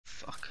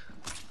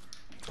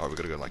we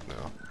gotta go like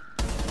now.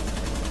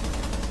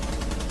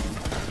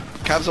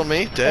 Cabs on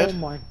me, dead. Oh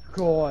my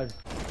god.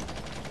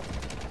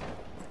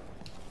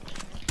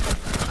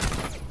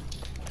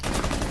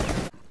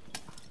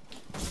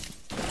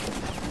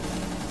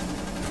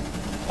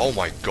 Oh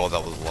my god,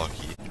 that was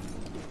lucky.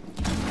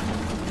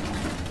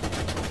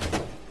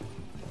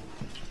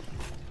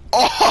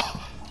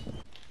 Oh!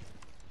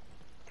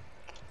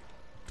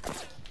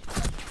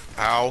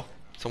 Ow.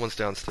 Someone's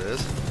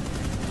downstairs.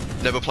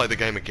 Never play the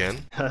game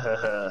again.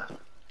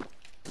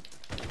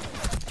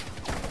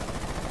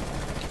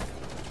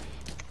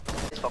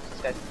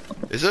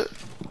 Is it?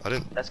 I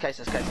didn't. That's case.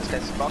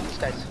 Box this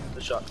case.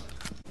 Good shot.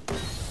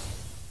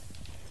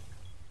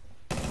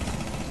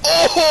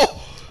 Oh!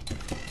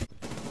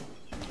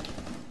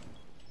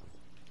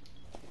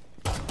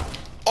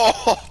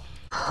 Oh!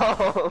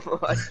 Oh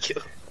my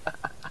god.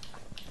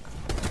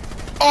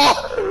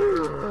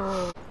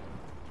 Oh!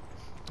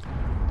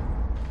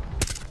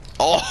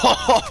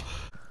 Oh!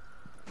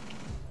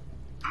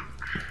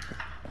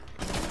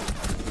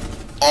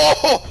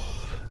 Oh!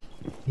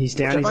 He's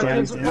down. He's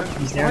down. Behind you.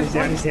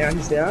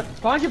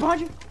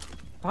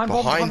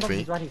 Behind me?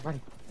 He's right here.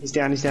 He's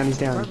down.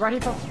 Right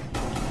here, Bob.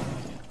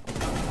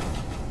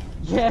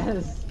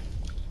 Yes.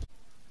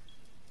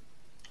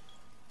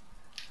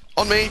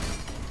 On me!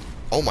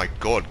 Oh my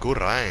god,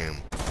 good aim.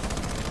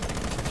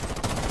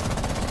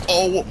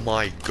 Oh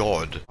my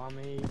god. I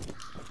mean,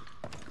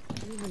 I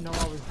didn't even know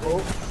I was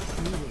there.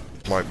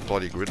 My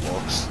bloody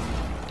gridlocks.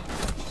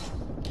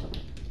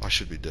 I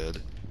should be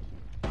dead.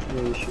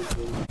 Yeah, you should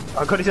be.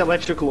 I got his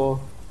electric claw.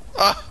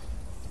 Ah!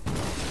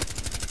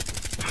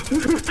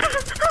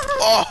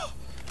 Oh!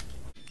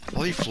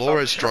 Bloody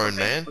Flores drone,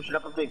 man. Push it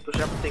up a ping,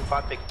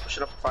 5 ping, push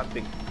it up a 5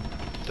 ping.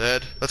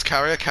 Dead. Let's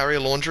carry a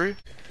laundry.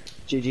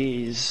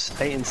 GG's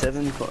 8 and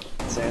 7, but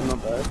Sam,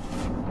 not bad.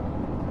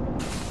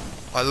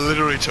 I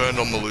literally turned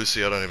on the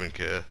Lucy, I don't even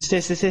care.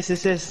 Stairs.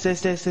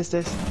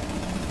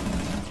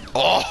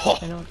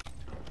 Oh!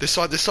 This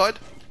side.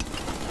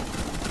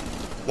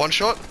 One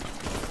shot.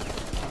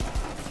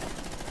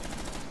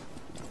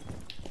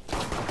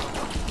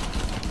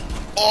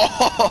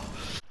 Oh!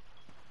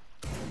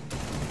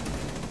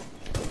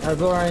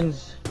 Orange.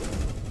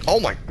 Oh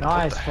my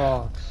Nice,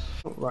 god. Fox.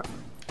 Right.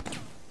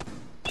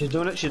 She's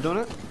doing it.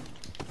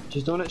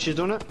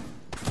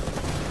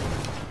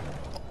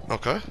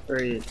 Okay.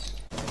 There he is.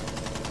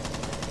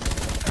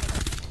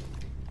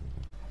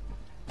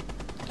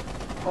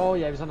 Oh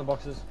yeah, he was on the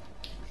boxes.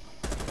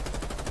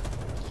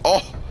 Oh!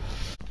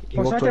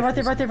 Fox,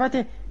 right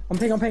there. I'm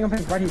ping.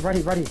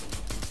 Ready.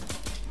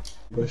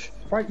 Bush.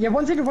 Right, yeah,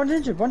 one's injured.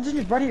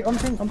 Ready, on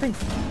ping.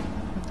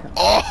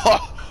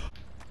 Oh!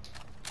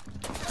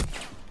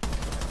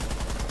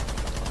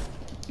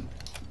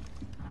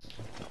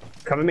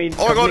 Cover me.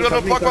 Oh my god,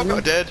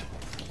 fuck, dead.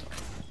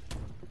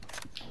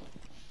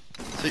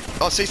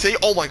 See,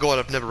 oh my god,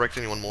 I've never wrecked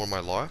anyone more in my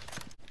life.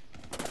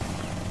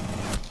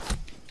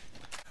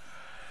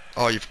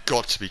 Oh, you've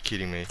got to be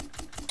kidding me.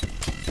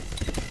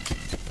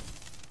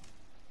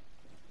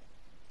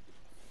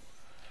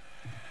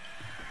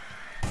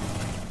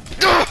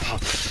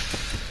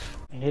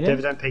 Hit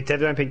him. Dev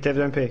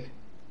don't pick.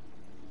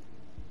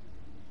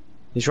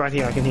 He's right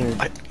here, I can hear him.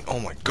 Oh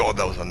my god,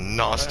 that was a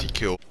nasty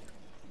kill.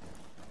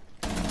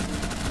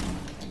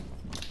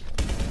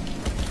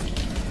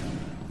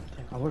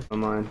 On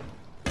mine.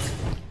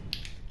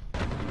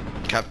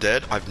 Cap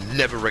dead. I've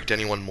never wrecked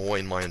anyone more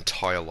in my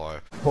entire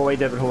life. Hallway,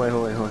 Devin, hallway.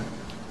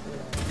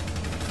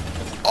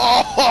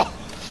 Oh!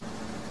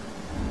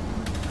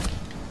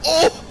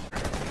 Oh!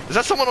 Is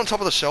that someone on top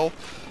of the shelf?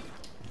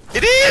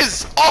 It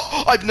is!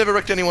 Oh! I've never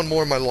wrecked anyone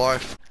more in my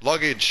life.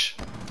 Luggage.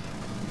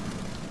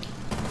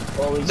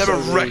 Oh, Never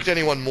wrecked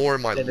anyone more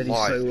in my Devin,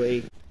 life. he's so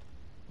weak.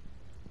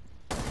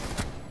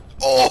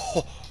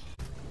 Oh!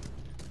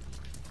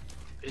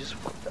 He's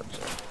fucked up, so.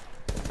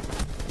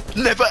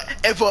 Never,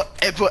 ever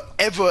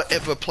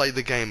play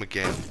the game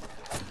again.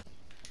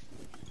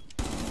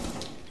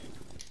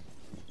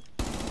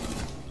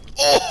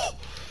 Oh!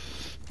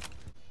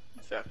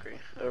 Valkyrie.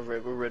 We're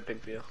red ping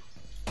for you.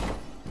 Good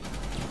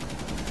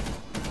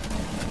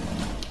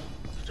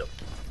job.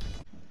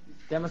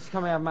 Demus is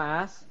coming out of my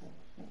ass.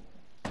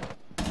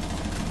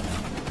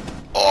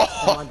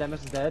 Oh! My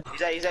Demus is dead.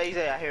 He's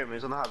there, I hear him,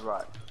 he's on the hub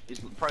right. He's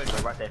probably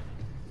right there.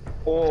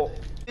 Oh!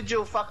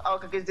 Vigil, fuck, oh,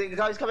 he's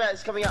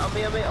coming out on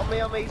me,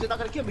 he's not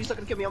gonna kill me,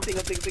 I'm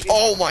thinking.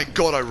 Oh my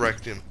god, I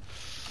wrecked him.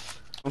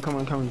 Come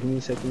on, give me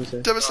a sec.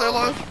 Debit, stay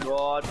alive. Oh my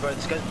god, bro,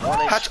 this guy's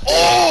Hatch.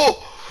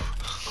 Oh!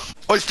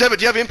 Oh, it's Debit,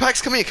 do you have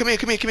impacts? Come here. On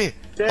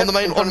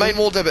the main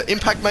wall, Debit.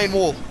 Impact main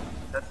wall.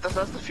 That's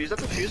the fuse,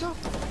 that's the fuser?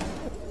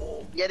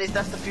 Yeah,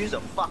 that's the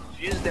fuser, fuck,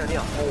 fuser's down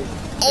here.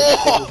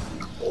 Oh!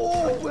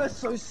 Oh, we're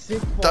so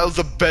sick. That was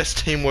the best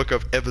teamwork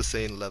I've ever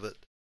seen, Levitt.